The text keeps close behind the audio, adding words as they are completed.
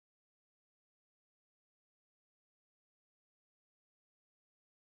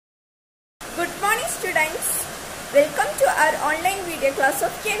our online video class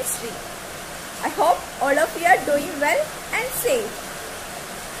of chemistry. I hope all of you are doing well and safe.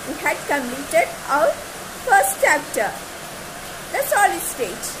 We had completed our first chapter, the solid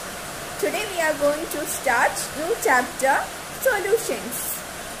state. Today we are going to start new chapter, solutions.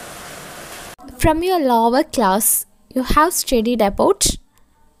 From your lower class, you have studied about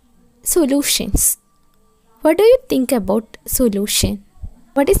solutions. What do you think about solution?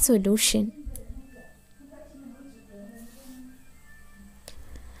 What is solution?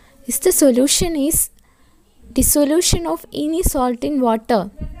 The solution is dissolution of any salt in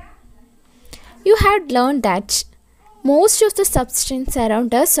water. You had learned that most of the substances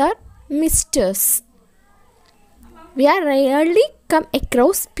around us are mixtures. We are rarely come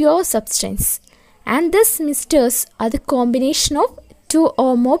across pure substance, and these mixtures are the combination of two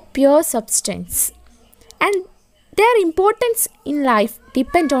or more pure substances, and their importance in life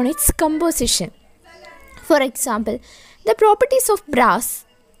depend on its composition. For example, the properties of brass,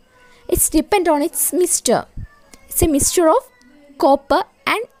 it depends on its mixture. It's a mixture of copper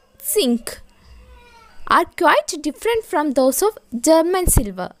and zinc, are quite different from those of German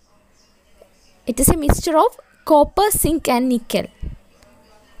silver. It is a mixture of copper, zinc and nickel.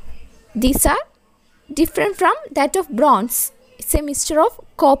 These are different from that of bronze. It's a mixture of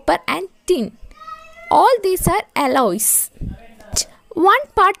copper and tin. All these are alloys. 1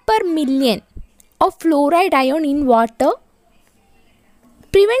 part per million of fluoride ion in water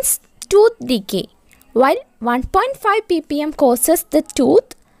prevents tooth decay, while 1.5 ppm causes the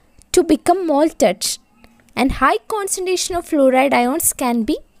tooth to become molted, and high concentration of fluoride ions can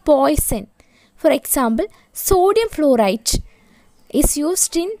be poison. For example, sodium fluoride is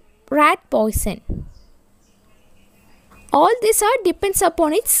used in rat poison. All these depends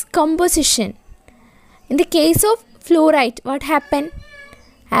upon its composition. In the case of fluoride, what happens?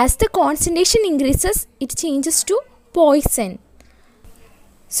 As the concentration increases, it changes to poison.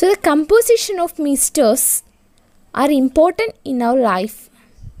 So the composition of mixtures are important in our life.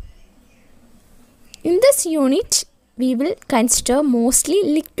 In this unit, we will consider mostly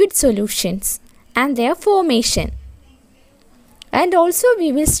liquid solutions and their formation. And also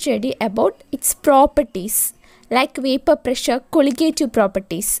we will study about its properties like vapor pressure, colligative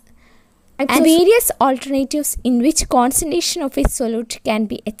properties, and various alternatives in which concentration of a solute can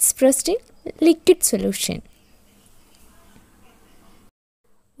be expressed in liquid solution.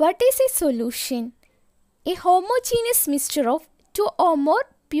 What is a solution? A homogeneous mixture of two or more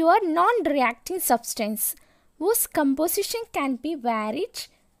pure non-reacting substances whose composition can be varied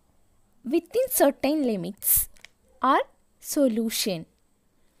within certain limits are solution.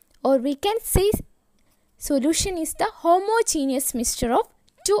 Or we can say solution is the homogeneous mixture of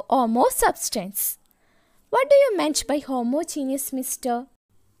two or more substances. What do you mean by homogeneous mixture?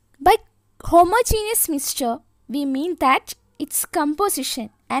 By homogeneous mixture, we mean that its composition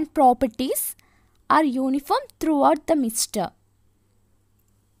and properties are uniform throughout the mixture.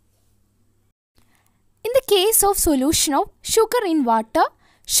 In the case of solution of sugar in water,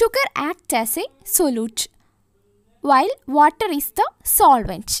 sugar acts as a solute, while water is the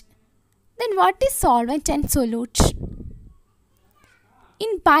solvent. Then what is solvent and solute?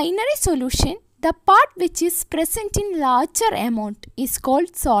 In binary solution, the part which is present in larger amount is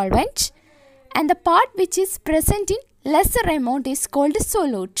called solvent, and the part which is present in lesser amount is called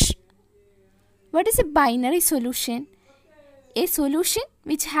solute. What is a binary solution? A solution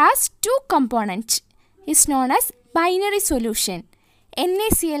which has two components is known as binary solution.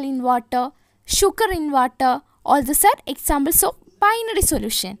 NaCl in water, sugar in water, all these are examples of binary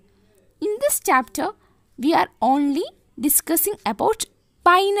solution. In this chapter, we are only discussing about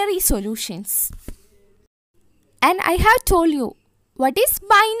binary solutions. And I have told you what is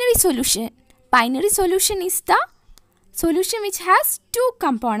binary solution. Binary solution is the solution which has two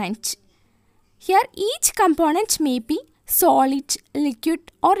components. Here each component may be solid,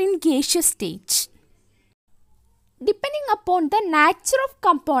 liquid or in gaseous state. Depending upon the nature of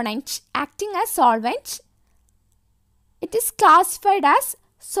component acting as solvent, it is classified as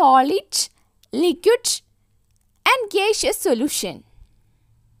solid, liquid and gaseous solution.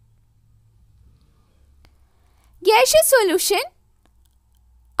 Gaseous solution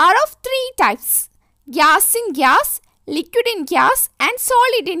are of three types: gas in gas, liquid in gas and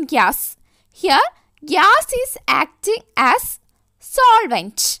solid in gas. Here gas is acting as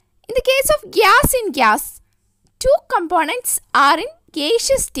solvent. In the case of gas in gas, two components are in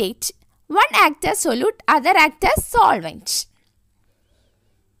gaseous state. One acts as solute, other acts as solvent.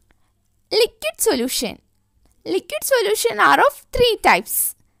 Liquid solution. Liquid solution are of three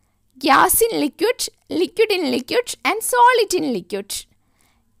types: gas in liquid, liquid in liquid and solid in liquid.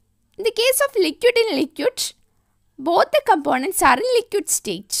 In the case of liquid in liquid, both the components are in liquid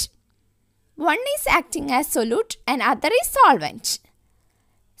state. One is acting as solute and other is solvent.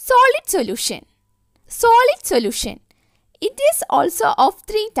 Solid solution. Solid solution. It is also of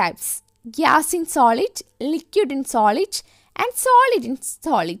three types: gas in solid, liquid in solid, and solid in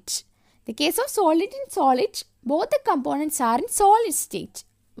solid. In the case of solid in solid, both the components are in solid state.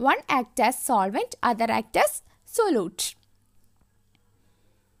 One acts as solvent, other acts as solute.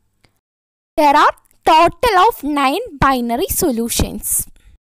 There are total of 9 binary solutions.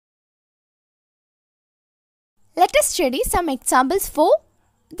 Let us study some examples for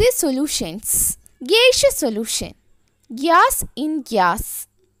these solutions. Gaseous solution. Gas in gas.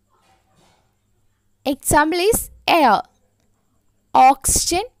 Example is air.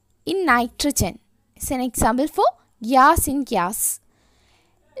 Oxygen in nitrogen. It's an example for gas in gas.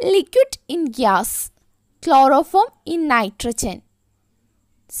 Liquid in gas. Chloroform in nitrogen.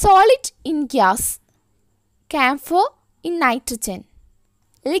 Solid in gas. Camphor in nitrogen.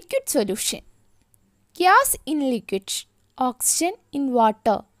 Liquid solution. Gas in liquid. Oxygen in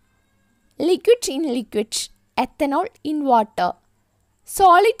water. Liquid in liquid. Ethanol in water.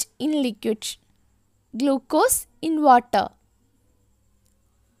 Solid in liquid. Glucose in water.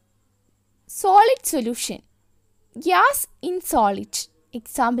 Solid solution. Gas in solid.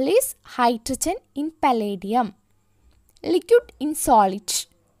 Example is hydrogen in palladium. Liquid in solid.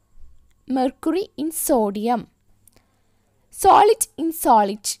 Mercury in sodium. Solid in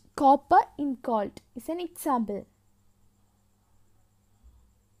solid. Copper in gold is an example.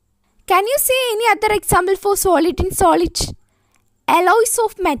 Can you say any other example for solid in solid? Alloys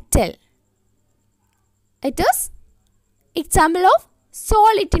of metal. It is example of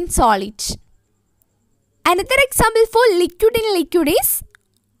solid in solid. Another example for liquid in liquid is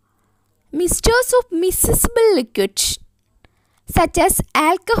mixtures of miscible liquids such as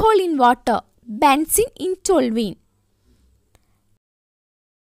alcohol in water, benzene in toluene.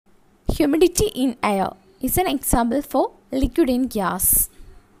 Humidity in air is an example for liquid in gas.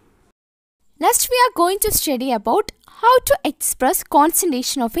 Next we are going to study about how to express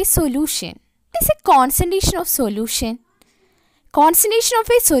concentration of a solution. What is a concentration of solution? Concentration of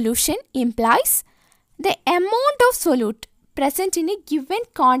a solution implies the amount of solute present in a given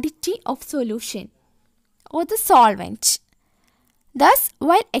quantity of solution or the solvent. Thus,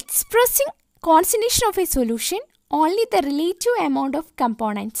 while expressing concentration of a solution, only the relative amount of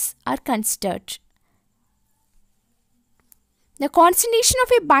components are considered. The concentration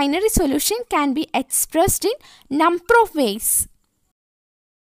of a binary solution can be expressed in number of ways.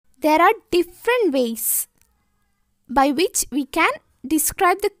 There are different ways by which we can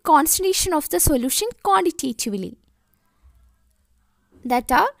describe the concentration of the solution quantitatively.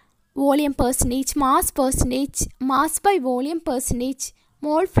 That are volume percentage, mass by volume percentage,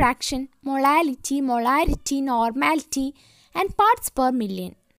 mole fraction, molarity, normality, and parts per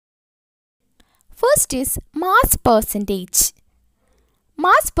million. First is mass percentage.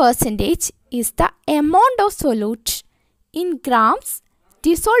 Mass percentage is the amount of solute in grams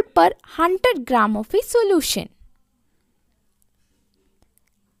dissolved per 100 gram of a solution.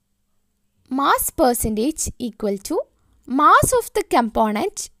 Mass percentage equal to mass of the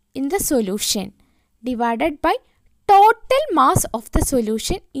component in the solution divided by total mass of the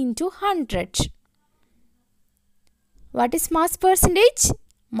solution into 100. What is mass percentage?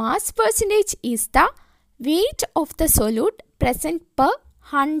 Mass percentage is the weight of the solute present per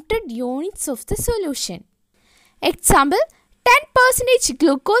 100 units of the solution. Example, 10%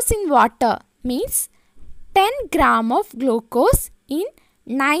 glucose in water means 10 gram of glucose in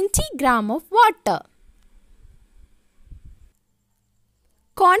 90 gram of water.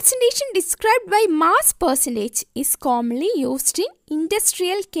 Concentration described by mass percentage is commonly used in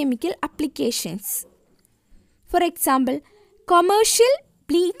industrial chemical applications. For example, commercial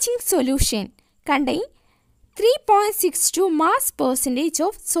bleaching solution contain 3.62 mass percentage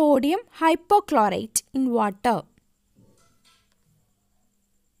of sodium hypochlorite in water.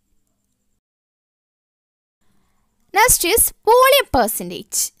 Next is volume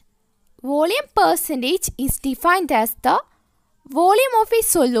percentage. Volume percentage is defined as the volume of a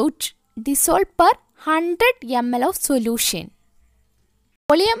solute dissolved per 100 ml of solution.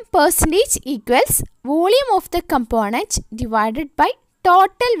 Volume percentage equals volume of the component divided by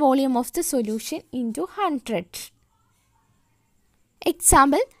total volume of the solution into 100.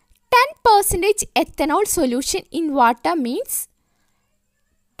 Example, 10% ethanol solution in water means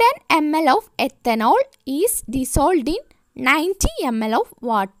 10 ml of ethanol is dissolved in 90 ml of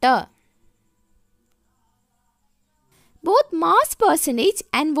water. Both mass percentage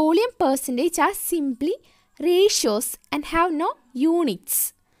and volume percentage are simply ratios and have no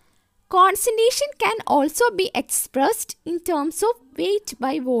units. concentration can also be expressed in terms of weight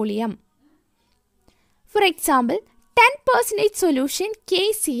by volume. For example, 10% solution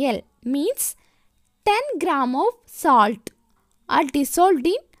KCl means 10 gram of salt are dissolved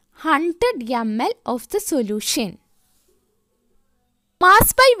in 100 ml of the solution.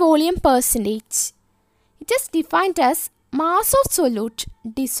 Mass by volume percentage. It is defined as mass of solute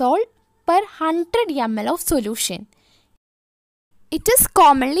dissolved per 100 ml of solution. It is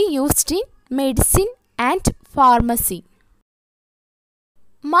commonly used in medicine and pharmacy.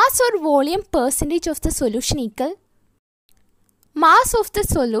 Mass or volume percentage of the solution equal mass of the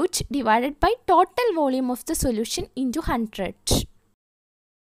solute divided by total volume of the solution into 100.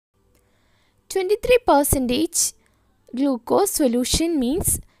 23% glucose solution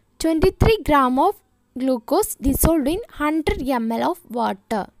means 23 gram of glucose dissolved in 100 ml of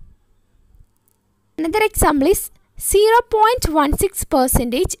water. Another example is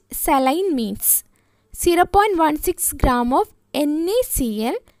 0.16% saline means 0.16 gram of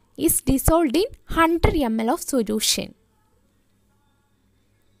NaCl is dissolved in 100 ml of solution.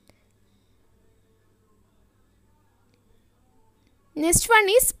 Next one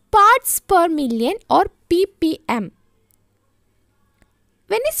is parts per million or ppm.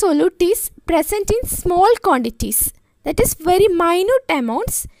 When a solute is present in small quantities, that is very minute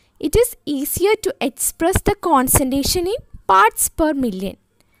amounts, it is easier to express the concentration in parts per million.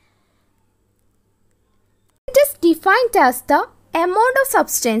 It is defined as the amount of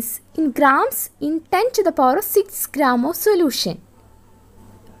substance in grams in 10 to the power of 6 gram of solution.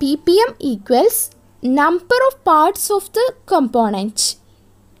 ppm equals number of parts of the component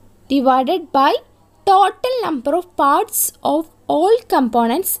divided by total number of parts of all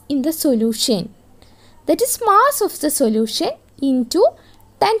components in the solution. That is mass of the solution into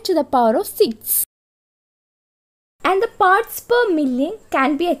 10 to the power of 6. And the parts per million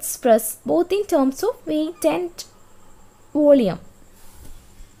can be expressed both in terms of weight and volume.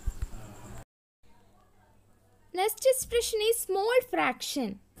 Next expression is mole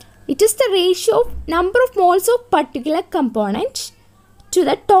fraction. It is the ratio of number of moles of particular component to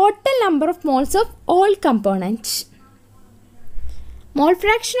the total number of moles of all components. Mole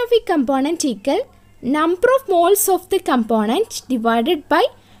fraction of a component equal number of moles of the component divided by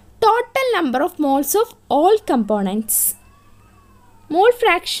total number of moles of all components. Mole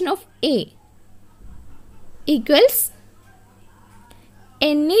fraction of A equals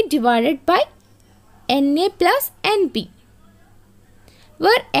Na divided by Na plus Nb,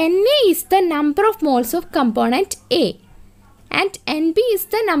 where Na is the number of moles of component A and Nb is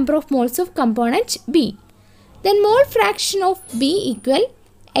the number of moles of component B. Then mole fraction of B equal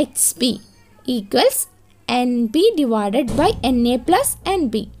Hb equals Nb divided by Na plus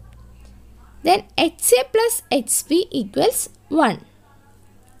Nb. Then Ha plus Hb equals 1.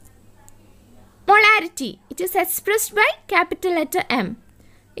 Molarity. It is expressed by capital letter M.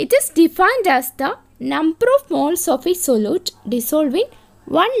 It is defined as the number of moles of a solute dissolved in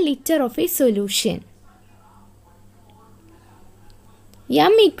 1 liter of a solution.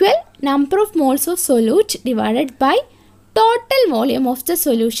 M equal number of moles of solute divided by total volume of the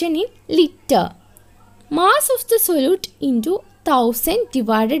solution in liter. Mass of the solute into 1000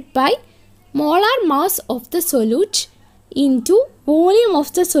 divided by molar mass of the solute into volume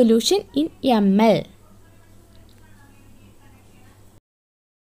of the solution in ml.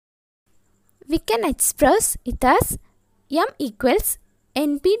 We can express it as M equals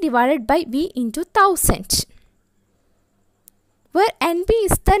Nb divided by V into 1000, where Nb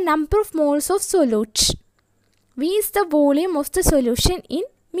is the number of moles of solute, V is the volume of the solution in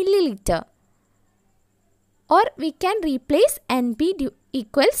milliliter, or we can replace Nb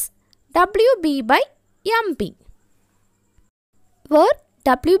equals Wb by Mb, where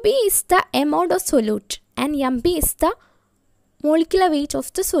Wb is the amount of solute and Mb is the molecular weight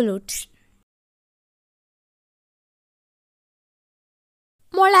of the solute.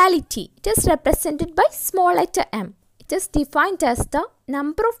 Molality. It is represented by small letter m. It is defined as the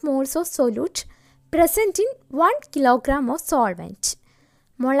number of moles of solute present in 1 kilogram of solvent.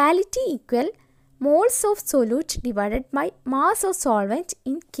 Molality equal moles of solute divided by mass of solvent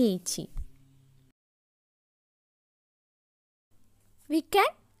in kg. We can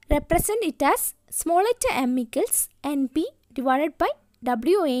represent it as small letter m equals Nb divided by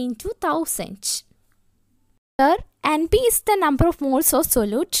Wa into 1000. Here Nb is the number of moles of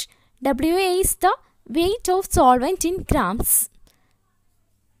solute, Wa is the weight of solvent in grams.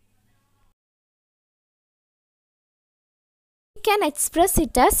 We can express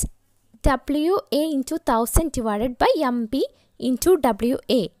it as Wa into 1000 divided by Mb into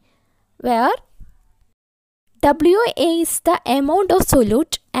Wa, where WA is the amount of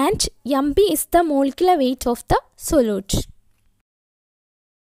solute and MB is the molecular weight of the solute.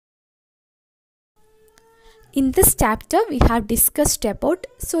 In this chapter, we have discussed about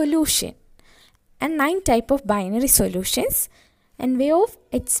solution and 9 types of binary solutions and way of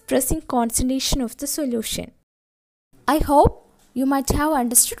expressing concentration of the solution. I hope you might have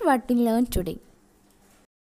understood what we learned today.